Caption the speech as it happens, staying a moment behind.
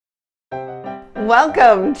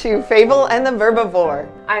Welcome to Fable and the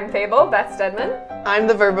Verbivore. I'm Fable, Beth Stedman. I'm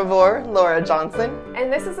the Verbivore, Laura Johnson.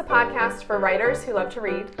 And this is a podcast for writers who love to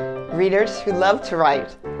read, Readers who love to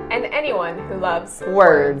write, and anyone who loves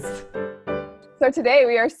words. So today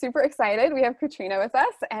we are super excited. We have Katrina with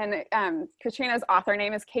us, and Katrina's author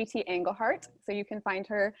name is K.T. Engelhart. So you can find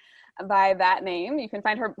her by that name. You can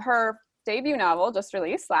find her debut novel just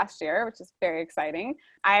released last year, which is very exciting.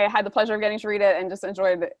 I had the pleasure of getting to read it and just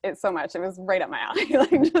enjoyed it so much. It was right up my alley,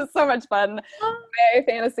 like just so much fun. My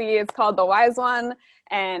fantasy is called The Wise One,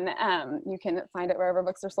 and you can find it wherever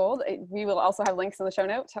books are sold. We will also have links in the show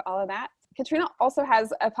note to all of that. Katrina also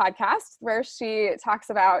has a podcast where she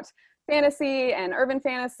talks about fantasy and urban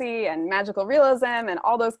fantasy and magical realism and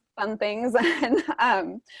all those fun things,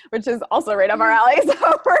 and which is also right up our alley. So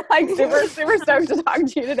we're like super stoked to talk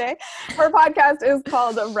to you today. Her podcast is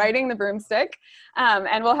called Writing the Broomstick,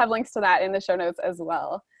 and we'll have links to that in the show notes as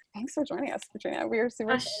well. Thanks for joining us, Katrina. We are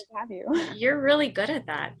super excited to have you. You're really good at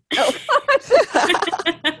that. Oh.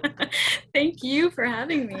 Thank you for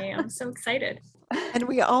having me. I'm so excited. And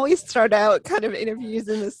we always start out kind of interviews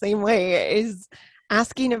in the same way, is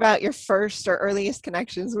asking about your first or earliest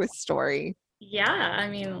connections with story. Yeah, I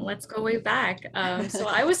mean, let's go way back. So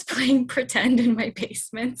I was playing pretend in my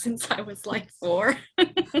basement since I was like 4.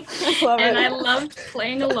 And I loved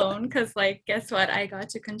playing alone because, like, guess what? I got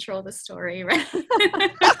to control the story, right?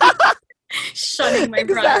 Shunning my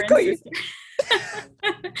brother and sister.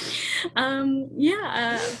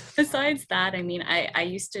 Besides that, I mean, I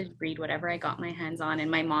used to read whatever I got my hands on,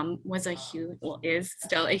 and my mom was is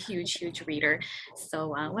still a huge reader. So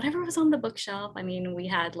whatever was on the bookshelf, I mean, we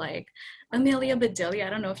had like Amelia Bedelia. I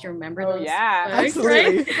don't know if you remember those books,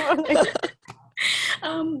 absolutely. right?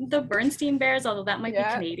 The Bernstein Bears, although that might be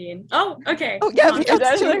Canadian. Oh, okay. Oh, yeah,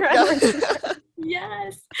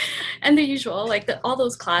 Yes. And the usual, like all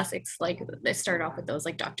those classics, like they start off with those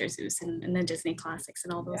like Dr. Seuss and the Disney classics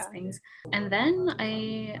and all those things. And then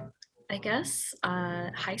I guess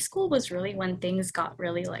high school was really when things got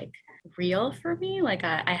really like real for me. Like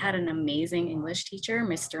I had an amazing English teacher,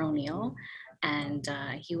 Mr. O'Neill, and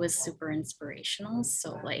he was super inspirational.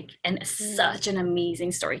 So like, and such an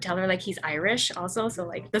amazing storyteller. Like he's Irish also, so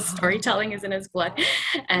like the storytelling is in his blood,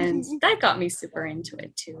 and that got me super into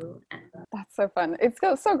it too. And that's so fun. It's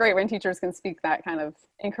so great when teachers can speak that kind of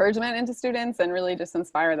encouragement into students and really just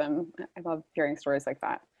inspire them. I love hearing stories like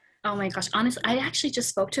that. Oh my gosh, honestly, I actually just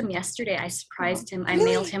spoke to him yesterday. I surprised him. I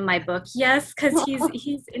mailed him my book. Yes, because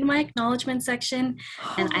he's in my acknowledgement section,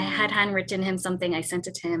 and I had handwritten him something. I sent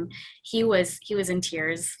it to him. He was in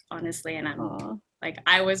tears, honestly, and I'm like,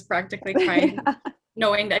 I was practically crying,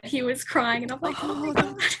 knowing that he was crying, and I'm like, oh my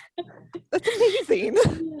god, that's amazing.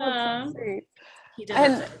 Yeah. That's great. He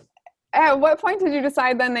did. At what point did you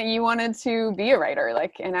decide then that you wanted to be a writer,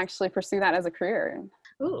 like, and actually pursue that as a career?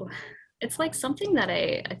 Ooh. It's like something that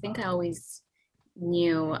I think I always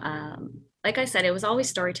knew. Like I said, it was always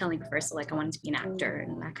storytelling first. So like I wanted to be an actor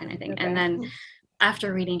and that kind of thing. Okay. And then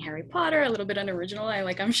after reading Harry Potter, a little bit unoriginal,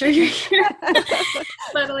 I'm sure you're here.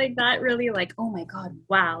 But like that really like, oh my God,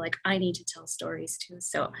 wow, like I need to tell stories too.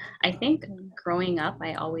 So I think growing up,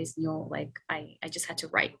 I always knew like I just had to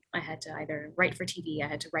write. I had to either write for TV, I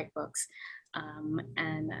had to write books.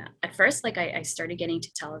 At first, like I started getting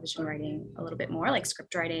to television writing a little bit more, like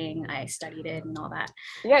script writing. I studied it and all that.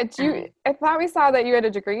 Yeah, I thought we saw that you had a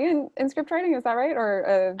degree in script writing. Is that right?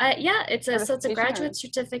 Or it's a graduate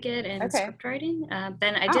certificate in script writing.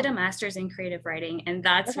 Then I did a master's in creative writing, and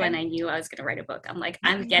that's when I knew I was going to write a book. I'm like,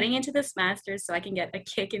 I'm getting into this master's so I can get a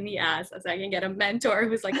kick in the ass, so I can get a mentor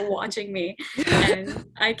who's like watching me, and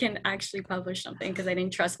I can actually publish something because I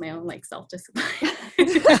didn't trust my own like self-discipline.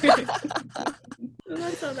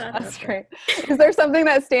 That's great. Is there something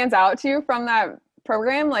that stands out to you from that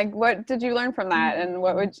program? Like, what did you learn from that, and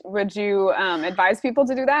what would you advise people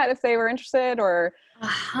to do that if they were interested? Or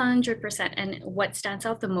 100%. And what stands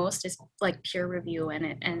out the most is like peer review,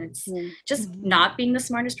 and it's just not being the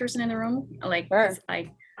smartest person in the room. Like,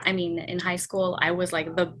 I mean, in high school, I was like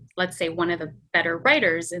let's say one of the better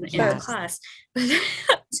writers in the class. But it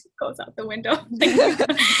goes out the window. Like,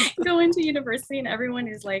 go into university and everyone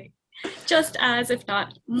is like just as, if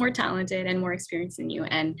not more talented and more experienced than you.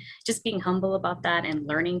 And just being humble about that and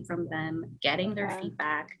learning from them, getting their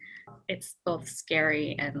feedback. It's both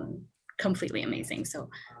scary and completely amazing. So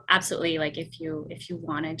absolutely, like if you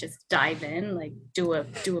want to just dive in, like do a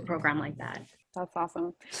program like that. That's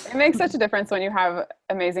awesome. It makes such a difference when you have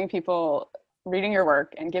amazing people reading your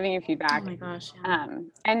work and giving you feedback. Oh my gosh. Yeah.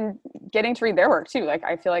 And getting to read their work too. Like,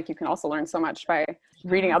 I feel like you can also learn so much by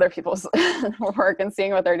reading other people's work and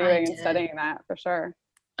seeing what they're doing and studying that, for sure.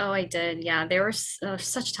 Oh, I did. Yeah, they were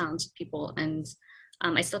such talented people, and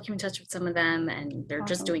I still keep in touch with some of them, and they're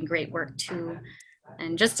just doing great work too.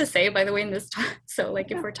 And just to say, by the way, in this talk, so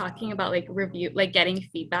like if we're talking about like review, like getting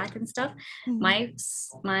feedback and stuff, my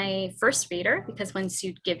first reader, because once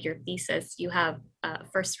you give your thesis, you have a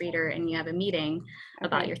first reader and you have a meeting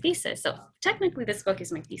about your thesis. So technically, this book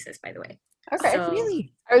is my thesis, by the way. Okay, So,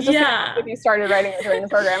 really? I was just gonna if you started writing it during the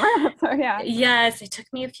program. So yeah. Yes, it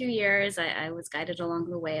took me a few years. I was guided along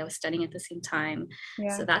the way. I was studying at the same time.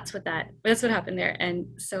 Yeah. So that's what happened there. And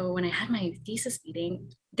so when I had my thesis meeting,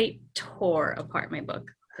 they tore apart my book.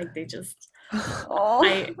 Like they just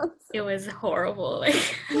it was horrible. Like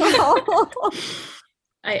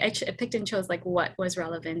I picked and chose like what was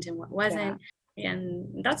relevant and what wasn't. Yeah.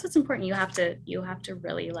 And that's what's important. You have to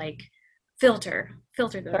really like filter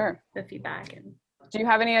the feedback. And do you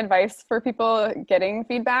have any advice for people getting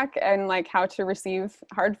feedback and like how to receive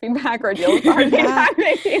hard feedback or deal with hard feedback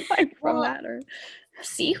maybe like from that? Or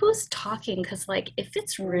see who's talking, because like if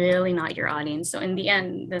it's really not your audience, so in the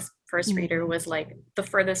end this first reader was like the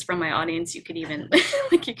furthest from my audience you could even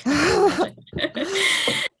like you could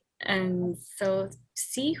and so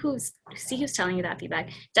see who's telling you that feedback.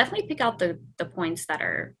 Definitely pick out the points that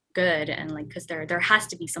are good, and like because there has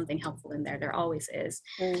to be something helpful in there always is.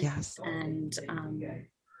 Yes. And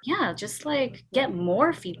yeah, just like get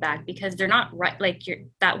more feedback, because they're not right, like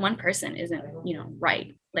that one person isn't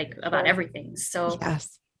right like about everything. So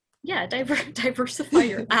yes. Yeah, diversify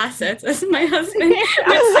your assets, as my husband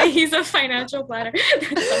would say. He's a financial planner.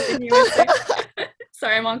 That's something he would say.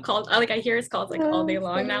 Sorry, I'm on calls. I hear his calls like all day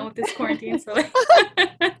long now with this quarantine. So like,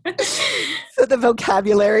 so the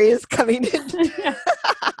vocabulary is coming in.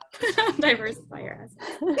 Diversify your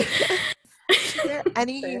assets. Is there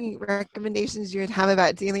any recommendations you would have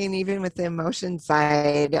about dealing even with the emotion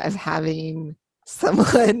side of having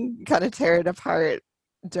someone kind of tear it apart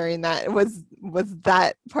during that? Was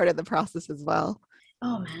that part of the process as well?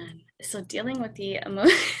 Oh man, so dealing with the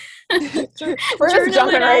emotion. We're just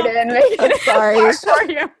jumping right in. I'm sorry.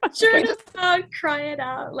 Journal it out, cry it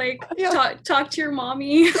out. Like talk to your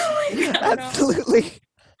mommy. Absolutely.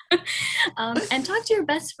 And talk to your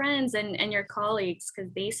best friends and your colleagues,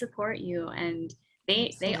 because they support you, and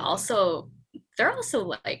they're also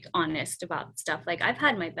like honest about stuff. Like I've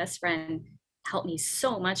had my best friend help me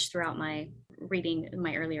so much throughout my reading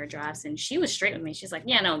my earlier drafts, and she was straight with me. She's like,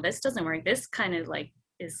 yeah, no, this doesn't work. This kind of like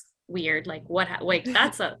is weird. Like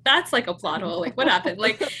that's like a plot hole. Like what happened?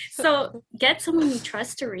 Like, so get someone you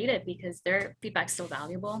trust to read it, because their feedback's so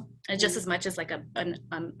valuable, and just as much as like a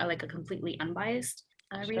completely unbiased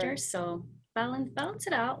reader. So balance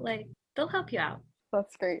it out. Like they'll help you out.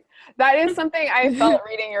 That's great. That is something I felt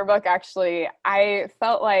reading your book. Actually, I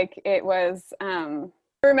felt like it was.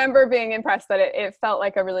 I remember being impressed that it felt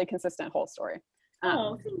like a really consistent whole story.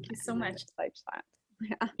 Oh, thank you so much. Like that.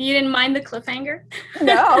 Yeah. You didn't mind the cliffhanger?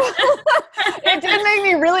 No. It did make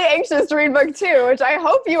me really anxious to read book 2, which I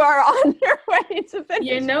hope you are on your way to finish.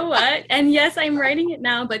 You know what? And yes, I'm writing it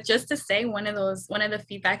now, but just to say, one of the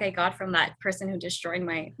feedback I got from that person who destroyed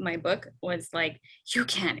my book was like, you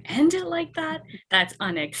can't end it like that. That's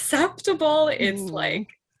unacceptable. It's like,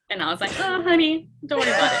 and I was like, oh, honey, don't worry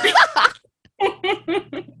about it.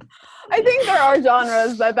 I think there are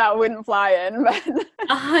genres that wouldn't fly in, but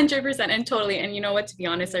 100% and totally. And you know what, to be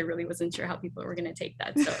honest, I really wasn't sure how people were going to take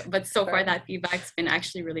that. So far that feedback's been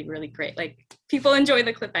actually really, really great. Like people enjoy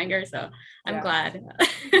the cliffhanger. So I'm glad.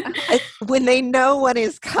 When they know what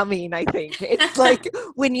is coming, I think it's like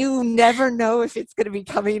when you never know if it's going to be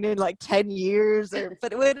coming in like 10 years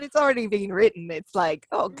but when it's already being written, it's like,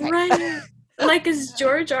 okay. Right. Like is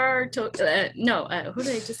George R. who did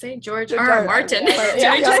I just say? George R. Martin. Did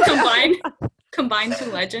I just combine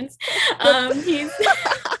two legends?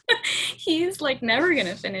 He's like never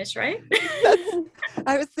gonna finish, right?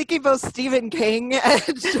 I was thinking both Stephen King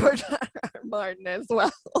and George R. Martin as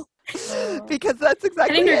well. Because that's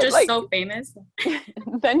exactly I think they're just like, so famous.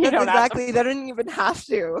 Then you don't exactly. have to. They don't even have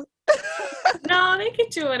to. No, they can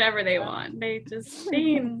do whatever they want. You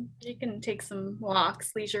can take some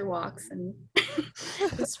leisure walks, and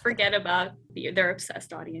just forget about their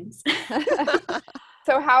obsessed audience.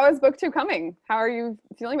 So how is book 2 coming? How are you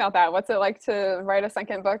feeling about that? What's it like to write a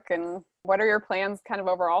second book, and what are your plans kind of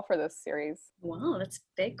overall for this series? Wow, that's a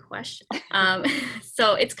big question.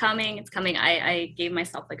 So it's coming. I gave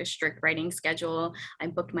myself like a strict writing schedule. I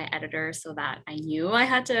booked my editor so that I knew I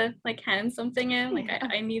had to like hand something in. Like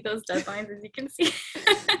I need those deadlines, as you can see.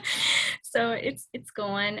 So it's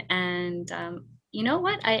going, and You know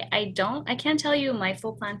what? I can't tell you my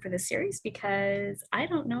full plan for the series because I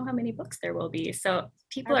don't know how many books there will be. So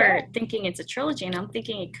people are thinking it's a trilogy and I'm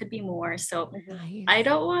thinking it could be more. So Nice. I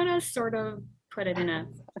don't want to sort of put it in a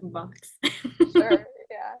box. Sure.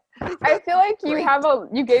 Yeah. I feel like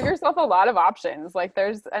you gave yourself a lot of options. Like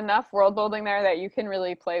there's enough world building there that you can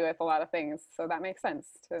really play with a lot of things. So that makes sense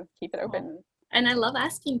to keep it open. And I love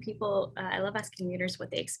asking people, I love asking readers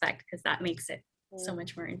what they expect because that makes it so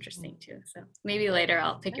much more interesting too. So maybe later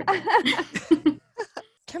I'll pick your brain.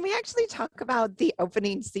 Can we actually talk about the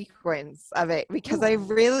opening sequence of it? Because I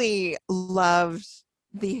really loved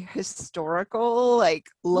the historical, like,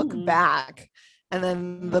 look back and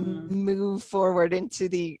then the move forward into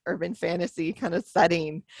the urban fantasy kind of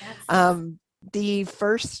setting. Yes. The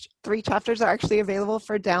first 3 chapters are actually available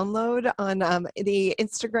for download on the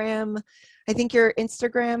Instagram. I think your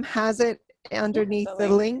Instagram has it underneath the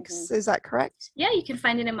links. Is that correct? Yeah, you can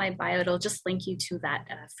find it in my bio. It'll just link you to that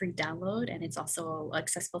free download, and it's also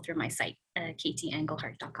accessible through my site,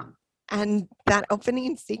 ktengelhart.com. And that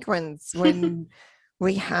opening sequence when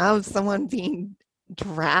we have someone being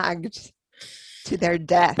dragged to their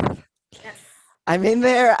death. Yes. I'm in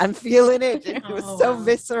there. I'm feeling it. It was so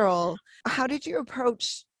visceral. How did you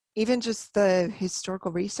approach even just the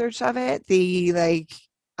historical research of it?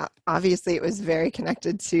 Obviously it was very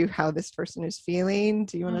connected to how this person is feeling.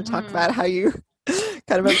 Do you want to talk about how you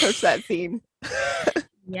kind of approach that scene?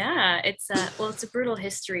 Yeah, it's a brutal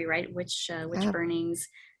history, right? Witch burnings,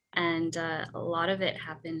 and a lot of it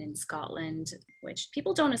happened in Scotland, which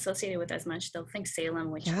people don't associate it with as much. They'll think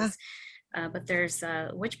Salem, but there's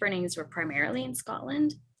witch burnings were primarily in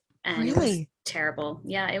Scotland, and it was terrible.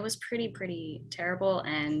 Yeah, it was pretty terrible,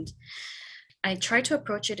 and I tried to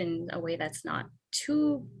approach it in a way that's not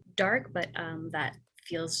too dark, but that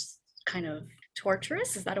feels kind of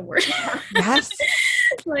torturous. Is that a word? Yes.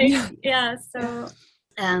 So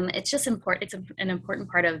it's just important. It's an important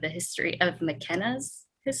part of the history of McKenna's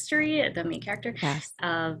history, the main character,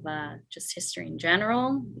 of just history in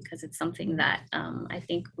general, because it's something that I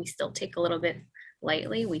think we still take a little bit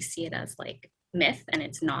lightly. We see it as like myth, and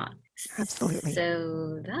it's not. Absolutely.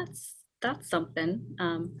 So that's something.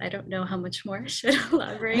 I don't know how much more I should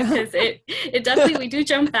elaborate because it definitely, we do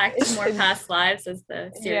jump back to more past lives as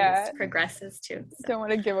the series progresses too. So. Don't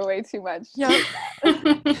want to give away too much. Yeah.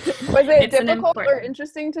 Was it difficult or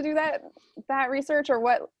interesting to do that research, or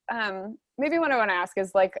what? Maybe what I want to ask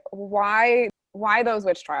is like, why those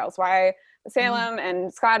witch trials? Why Salem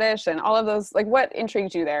and Scottish and all of those? Like, what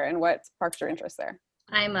intrigued you there, and what sparked your interest there?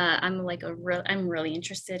 I'm really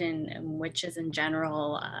interested in witches in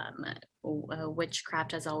general.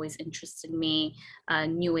 Witchcraft has always interested me.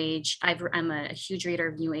 New Age. I'm a huge reader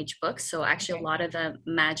of New Age books. So actually, a lot of the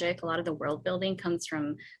magic, a lot of the world building comes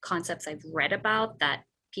from concepts I've read about that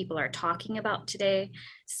people are talking about today.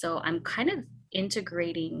 So I'm kind of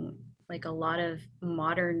integrating like a lot of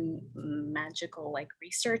modern magical like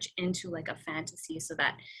research into like a fantasy, so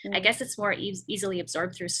that I guess it's more easily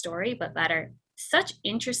absorbed through story, but that are such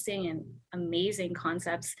interesting and amazing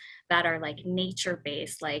concepts that are like nature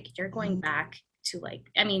based. Like you're going back to like,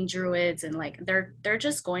 I mean, druids, and like they're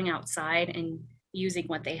just going outside and using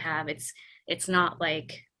what they have. It's not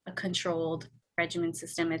like a controlled regimen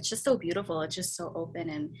system. It's just so beautiful. It's just so open,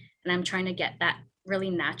 and I'm trying to get that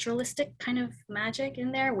really naturalistic kind of magic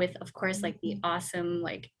in there with, of course, like the awesome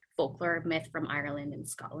like folklore myth from Ireland and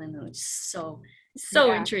Scotland, and it's so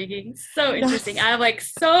intriguing, so interesting. I have like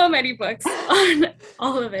so many books on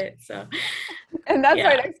all of it. So, and that's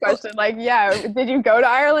my next question. Like, did you go to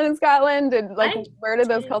Ireland and Scotland? Where did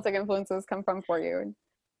those Celtic influences come from for you?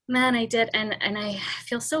 Man, I did, and I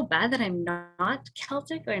feel so bad that I'm not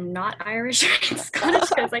Celtic, or I'm not Irish or Scottish,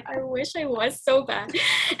 because like I wish I was so bad,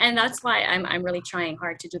 and that's why I'm really trying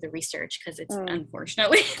hard to do the research, because it's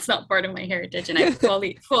unfortunately it's not part of my heritage, and I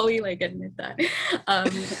fully like admit that.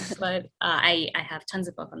 But I have tons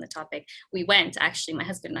of books on the topic. We went actually, my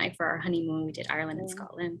husband and I, for our honeymoon. We did Ireland and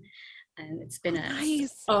Scotland, and it's been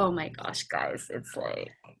oh my gosh, guys, it's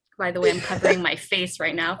like. By the way, I'm covering my face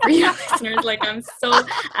right now for you listeners. Like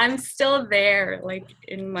I'm still there, like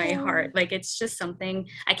in my heart. Like it's just something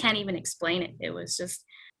I can't even explain it. It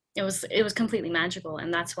was completely magical,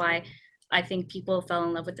 and that's why I think people fell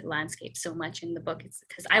in love with the landscape so much in the book. It's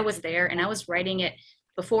because I was there and I was writing it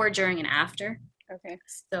before, during, and after. Okay.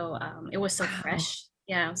 So it was so fresh.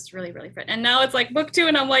 Yeah, it was really, really fresh. And now it's like book 2,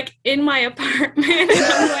 and I'm like in my apartment, and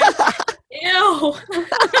I'm like, ew.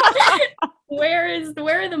 Where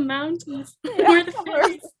are the mountains? Where are the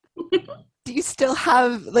fairies? Do you you still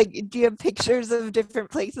have, like, do you have pictures of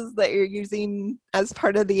different places that you're using as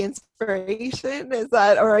part of the inspiration? Is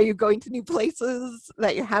that, or are you going to new places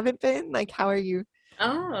that you haven't been? Like, how are you?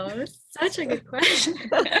 Oh, such a good question.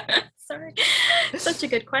 Sorry, such a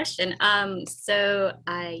good question. So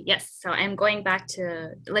I'm going back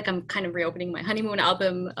to, like, I'm kind of reopening my honeymoon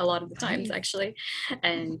album a lot of the times, actually,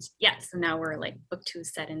 and yeah, so now we're like book 2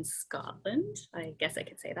 set in Scotland. I guess I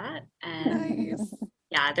could say that, and Nice.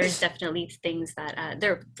 yeah, there's definitely things that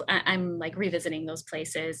I'm like revisiting those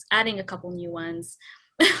places, adding a couple new ones.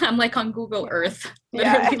 I'm like on Google Earth,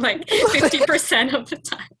 literally like 50% of the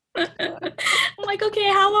time. I'm like, okay,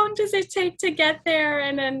 how long does it take to get there?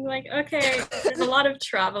 And then like, okay, there's a lot of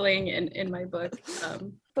traveling in my book.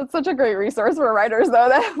 That's such a great resource for writers, though,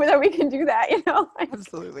 that we can do that, you know?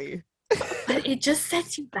 Absolutely. But it just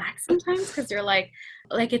sets you back sometimes because you're like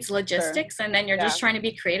it's logistics, and then you're just trying to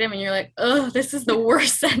be creative, and you're like, oh, this is the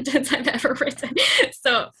worst sentence I've ever written.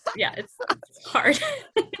 So yeah, it's hard.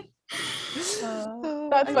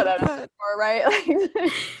 That's what I'm for, right?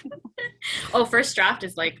 Oh, first draft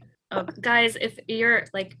is like, guys, if you're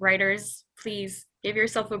like writers, please give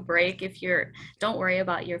yourself a break. Don't worry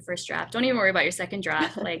about your first draft. Don't even worry about your second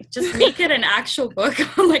draft. Like, just make it an actual book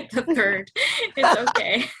on like the third. It's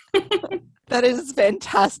okay. That is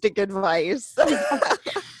fantastic advice.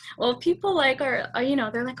 Well, people like are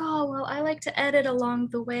they're like, oh, well, I like to edit along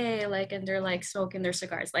the way, like, and they're like smoking their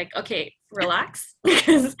cigars. Like, okay, relax,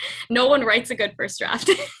 because no one writes a good first draft.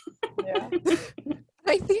 Yeah.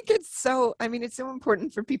 I think it's so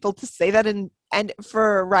important for people to say that, and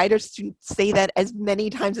for writers to say that as many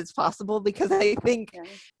times as possible, because I think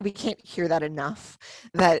we can't hear that enough,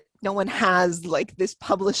 that no one has like this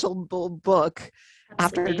publishable book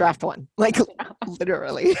after draft 1, like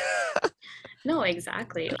literally. No,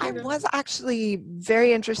 exactly. I was actually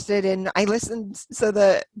very interested in,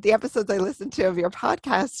 the episodes I listened to of your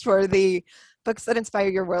podcast were the books that inspire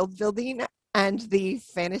your world building and the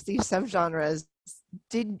fantasy subgenres.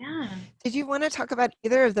 Did you want to talk about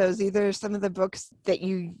either of those, either some of the books that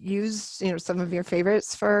you use, some of your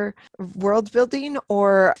favorites for world building,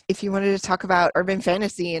 or if you wanted to talk about urban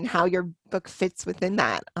fantasy and how your book fits within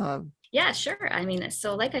that? Yeah, sure. I mean,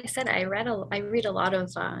 so like I said, I read a lot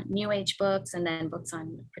of New Age books, and then books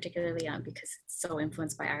on, particularly because it's so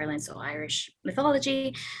influenced by Ireland, so Irish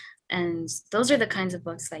mythology. And those are the kinds of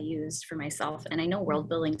books I used for myself. And I know world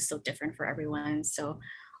building is so different for everyone. So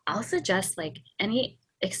I'll suggest like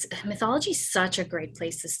mythology is such a great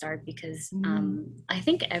place to start, because I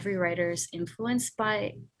think every writer is influenced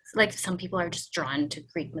by, like, some people are just drawn to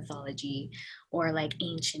Greek mythology or like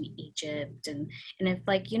ancient Egypt, and if,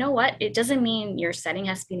 like, you know what, it doesn't mean your setting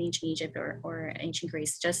has to be in ancient Egypt or ancient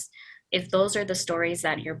Greece. Just if those are the stories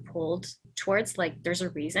that you're pulled towards, like, there's a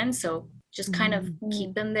reason. So just kind of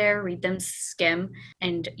keep them there, read them, skim,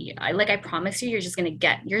 and I promise you, you're just gonna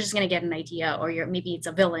get an idea, or maybe it's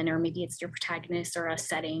a villain, or maybe it's your protagonist, or a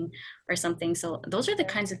setting or something. So those are the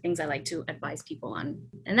kinds of things I like to advise people on.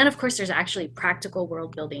 And then of course there's actually practical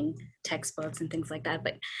world building textbooks and things like that,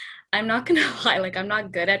 but I'm not gonna lie, like, I'm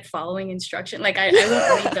not good at following instruction. Like, I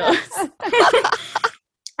won't read those.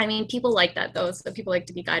 I mean, people like that though. So people like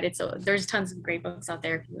to be guided. So there's tons of great books out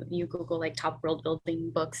there. If you Google like top world building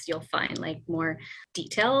books, you'll find like more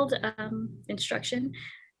detailed instruction.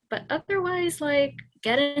 But otherwise, like,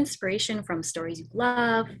 get inspiration from stories you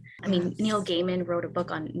love. I mean, Neil Gaiman wrote a book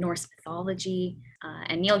on Norse mythology,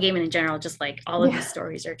 and Neil Gaiman in general, just like all of his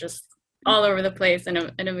stories are just all over the place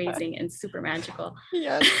and amazing and super magical.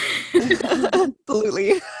 Yes,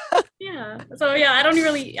 absolutely. Yeah. So yeah, I don't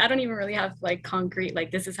even really have like concrete,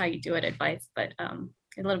 like, this is how you do it advice, but a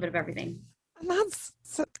little bit of everything. And that's,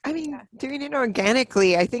 doing it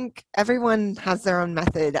organically. I think everyone has their own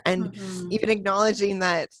method, and even acknowledging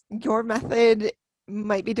that your method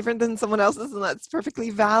might be different than someone else's, and that's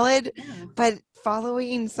perfectly valid. Yeah. But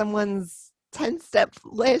following someone's 10-step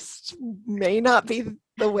list may not be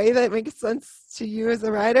the way that makes sense to you as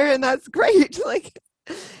a writer, and that's great. Like,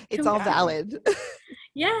 it's all valid.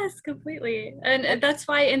 Yes, completely. And that's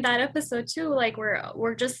why in that episode too, like,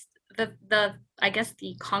 we're just the I guess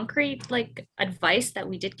the concrete like advice that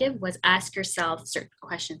we did give was ask yourself certain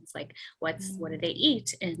questions, like what do they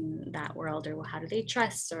eat in that world, or how do they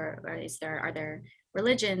dress, or are there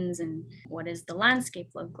religions, and what does the landscape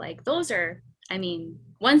look like? Those are, I mean,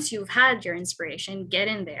 once you've had your inspiration, get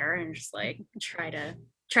in there and just like try to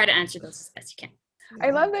answer those as best you can. I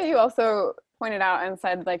love that you also pointed out and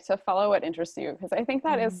said, like, to follow what interests you, because I think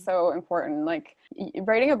that is so important. Like,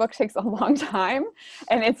 writing a book takes a long time,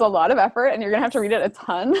 and it's a lot of effort, and you're gonna have to read it a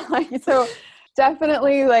ton. Like, so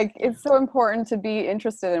definitely, like, it's so important to be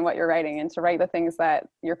interested in what you're writing and to write the things that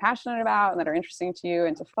you're passionate about and that are interesting to you,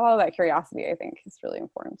 and to follow that curiosity, I think, is really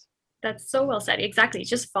important. That's so well said. Exactly.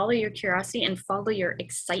 Just follow your curiosity and follow your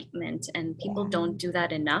excitement. And people don't do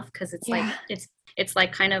that enough, because it's like it's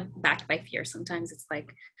like kind of backed by fear. Sometimes it's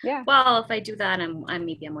like, well, if I do that, I'm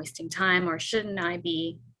wasting time, or shouldn't I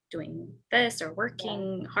be doing this, or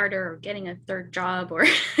working harder, or getting a third job, or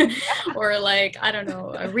or like, I don't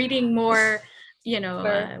know, reading more,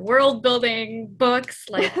 world building books.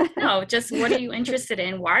 Like, no, just what are you interested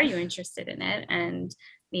in? Why are you interested in it? And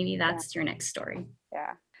maybe that's your next story.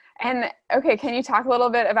 Yeah. And okay, can you talk a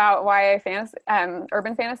little bit about why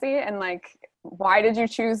urban fantasy, and like, why did you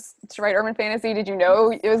choose to write urban fantasy? Did you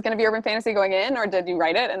know it was going to be urban fantasy going in, or did you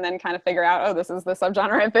write it and then kind of figure out, oh, this is the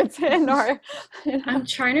subgenre it fits in? Or I'm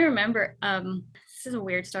trying to remember. This is a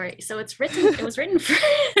weird story. So it was written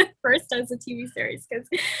first as a TV series, because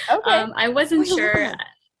I wasn't sure.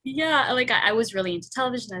 Yeah, like I was really into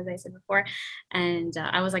television, as I said before, and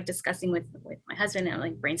I was like discussing with my husband and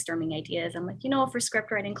like brainstorming ideas. I'm like, for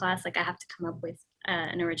script writing class, like I have to come up with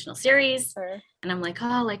an original series. Sure. And I'm like,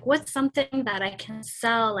 oh, like what's something that I can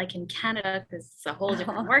sell like in Canada, because it's a whole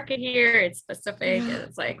different market here. It's specific. And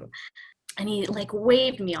it's like, and he like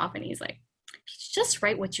waved me off, and he's like, just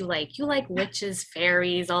write what you like. You like witches,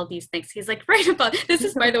 fairies, all these things. He's like, write about this.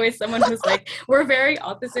 Is, by the way, someone who's like, we're very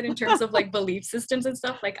opposite in terms of like belief systems and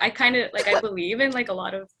stuff. Like I kind of like, I believe in like a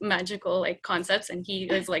lot of magical like concepts, and he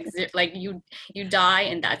is like you die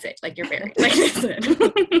and that's it. Like you're buried. Like that's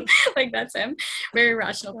it. Like that's him. Very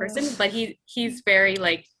rational person, but he's very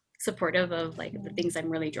like supportive of like the things I'm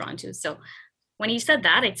really drawn to. So when he said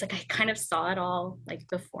that, it's like I kind of saw it all like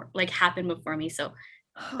before, like happen before me. So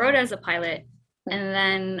wrote it as a pilot, and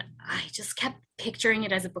then I just kept picturing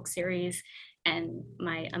it as a book series, and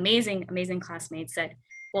my amazing classmates said,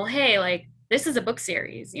 well, hey, like this is a book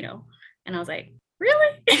series, and I was like,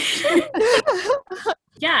 really?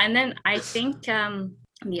 Yeah. And then I think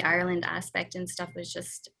the Ireland aspect and stuff was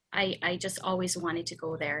just I just always wanted to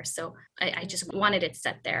go there. So I just wanted it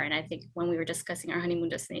set there. And I think when we were discussing our honeymoon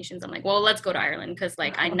destinations, I'm like, well, let's go to Ireland, because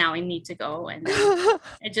like I need to go. And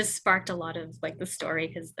it just sparked a lot of like the story,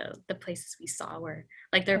 because the places we saw were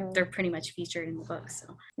like they're pretty much featured in the book.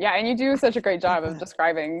 So yeah, and you do such a great job of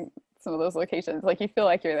describing some of those locations. Like you feel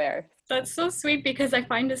like you're there. That's so sweet, because I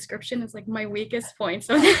find description is like my weakest point.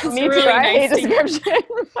 So it's Me really too. I nice hate description.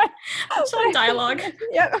 some dialogue.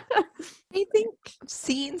 Yeah. I think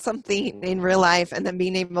seeing something in real life and then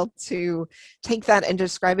being able to take that and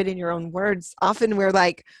describe it in your own words, often we're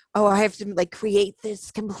like, oh, I have to like create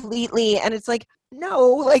this completely. And it's like, no,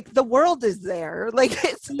 like the world is there. Like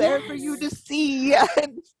it's there for you to see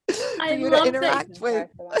and for you to interact with.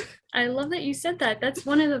 I love that you said that. That's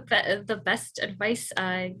one of the best advice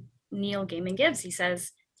Neil Gaiman gives. He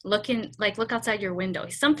says, look outside your window.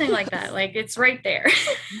 Something like that. Like it's right there.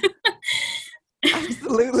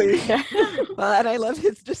 Absolutely. Well, and I love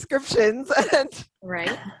his descriptions.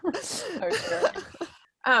 Right. So true.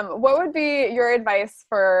 What would be your advice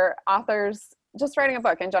for authors just writing a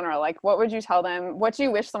book in general? Like, what would you tell them? What do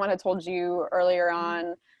you wish someone had told you earlier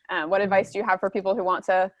on? What advice do you have for people who want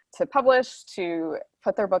to publish, to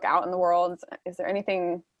put their book out in the world? Is there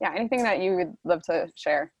anything that you would love to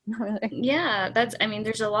share? Yeah,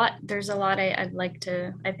 there's a lot I'd like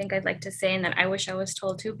to say, and that I wish I was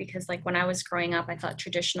told too, because like when I was growing up, I thought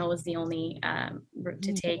traditional was the only route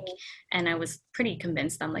to take, and I was pretty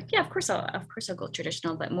convinced. I'm like, yeah, of course I'll go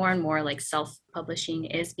traditional, but more and more like self-publishing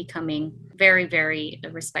is becoming very, very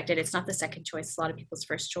respected. It's not the second choice, it's a lot of people's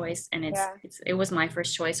first choice, and it was my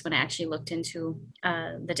first choice when I actually looked into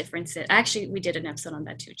the differences. Actually, we did an episode on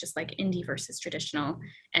that too, just like indie versus traditional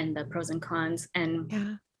and the pros and cons.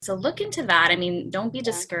 And so look into that. Don't be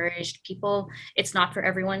discouraged. People, it's not for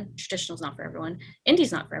everyone. Traditional's not for everyone.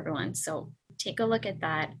 Indie's not for everyone. So take a look at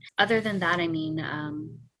that. Other than that,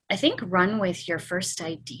 I think run with your first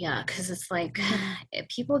idea, because it's like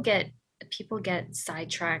people get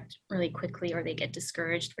sidetracked really quickly, or they get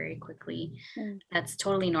discouraged very quickly. That's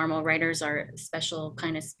totally normal. Writers are a special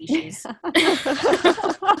kind of species.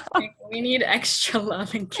 Like, we need extra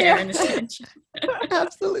love and care and attention.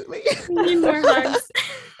 Absolutely. We need more hugs.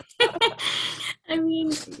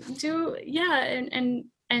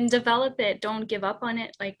 And develop it. Don't give up on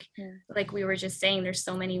it. Like we were just saying, there's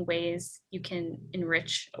so many ways you can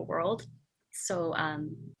enrich a world. So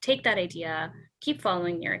take that idea, keep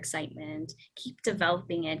following your excitement, keep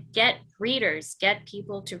developing it, get readers, get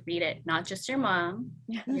people to read it, not just your mom,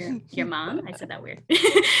 your mom, I said that weird,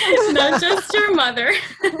 not just your mother,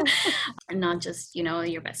 not just,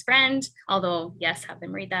 your best friend, although yes, have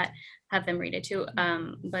them read that. have them read it too.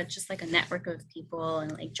 But just like a network of people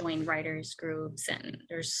and like join writers groups, and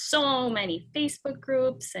there's so many Facebook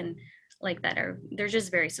groups and like they're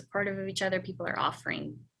just very supportive of each other. People are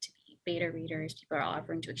offering to be beta readers, people are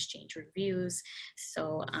offering to exchange reviews.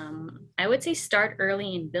 So I would say start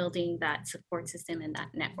early in building that support system and that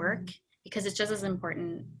network, because it's just as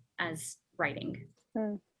important as writing.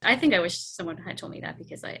 I think I wish someone had told me that,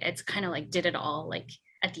 because it's kind of like did it all like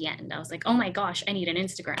at the end. I was like, oh my gosh, I need an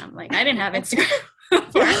Instagram. Like I didn't have Instagram.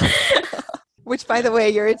 Which, by the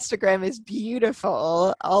way, your Instagram is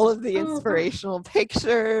beautiful. All of the inspirational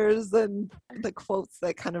pictures and the quotes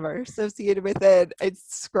that kind of are associated with it.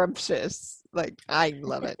 It's scrumptious. Like, I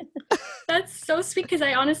love it. That's so sweet, because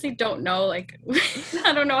I honestly don't know. Like,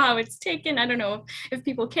 I don't know how it's taken. I don't know if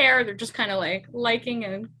people care. They're just kind of like liking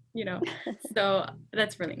and, you know. So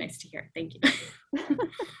that's really nice to hear. Thank you.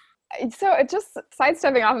 So just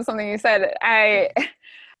sidestepping off of something you said,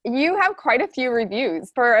 you have quite a few reviews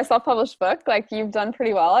for a self-published book. Like you've done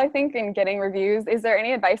pretty well, I think, in getting reviews. Is there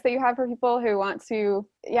any advice that you have for people who want to,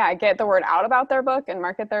 get the word out about their book and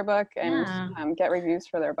market their book and get reviews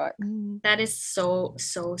for their book? That is so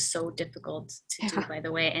difficult to do, by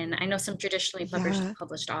the way. And I know some traditionally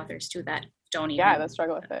published authors too that don't even that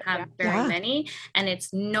struggle with it. Have very many, and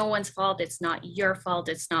it's no one's fault. It's not your fault.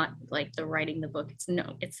 It's not like the writing the book. It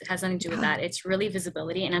has nothing to do with that. It's really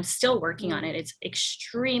visibility, and I'm still working on it. It's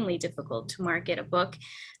extremely difficult to market a book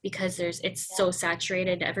because it's so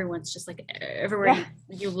saturated. Everyone's just like everywhere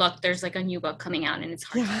you look, there's like a new book coming out, and it's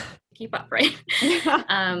hard to keep up, right?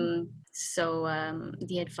 So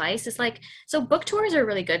the advice is book tours are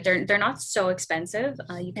really good. They're not so expensive.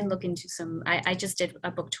 You can look into some. I just did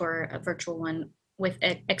a book tour, a virtual one with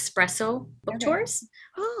Espresso book tours.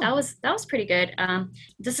 That was pretty good.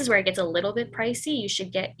 This is where it gets a little bit pricey. You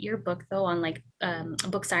should get your book though on like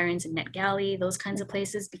Book Sirens and NetGalley, those kinds of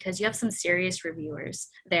places, because you have some serious reviewers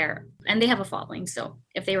there, and they have a following. So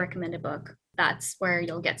if they recommend a book, that's where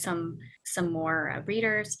you'll get some more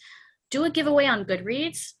readers. Do a giveaway on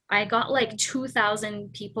Goodreads. I got like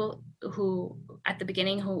 2,000 people who at the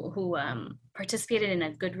beginning who participated in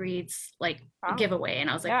a Goodreads giveaway, and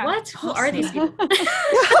I was like, what? Who are these people?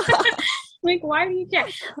 Like, why do you care?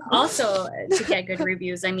 Also, to get good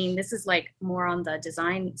reviews, I mean, this is like more on the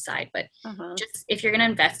design side, but just if you're gonna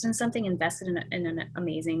invest in something, invest in an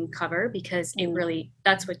amazing cover, because it really,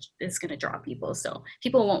 that's what is gonna draw people. So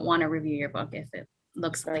people won't want to review your book if it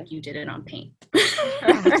looks like you did it on paint.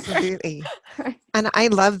 Absolutely. And I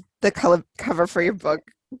love the cover for your book.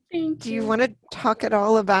 Thank you. Do you want to talk at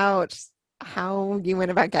all about how you went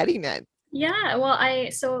about getting it? Yeah, well, I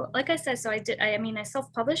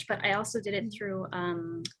self-published, but I also did it through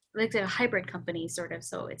like a hybrid company sort of.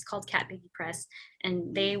 So it's called Cat Baby Press,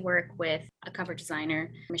 and they work with a cover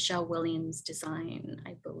designer, Michelle Williams Design,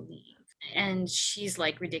 I believe. And she's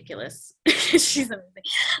like ridiculous. She's amazing.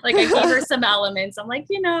 Like I gave her some elements. I'm like,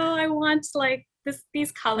 I want like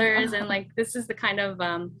these colors, and like this is the kind of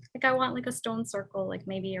like I want like a stone circle, like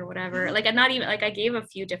maybe, or whatever. Like I'm not even like I gave a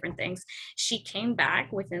few different things. She came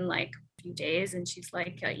back within like a few days, and she's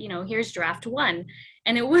like, here's draft 1,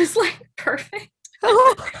 and it was like perfect.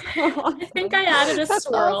 I think I added a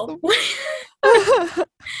swirl. Awesome.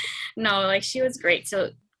 No, like she was great.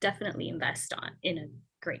 So definitely invest in a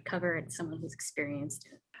great cover and someone who's experienced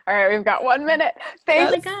it. All right, we've got 1 minute.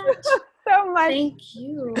 Thanks so much. Thank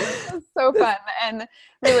you. It was so fun, and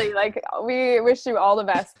really, we wish you all the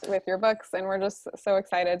best with your books, and we're just so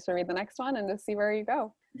excited to read the next one and to see where you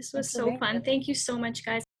go. This was so fun. Thank you so much,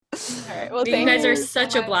 guys. All right. Well, you guys are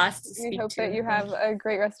such a blast to speak to. We hope that you have a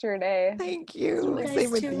great rest of your day. Thank you.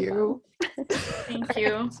 Same with you. Thank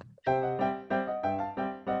you.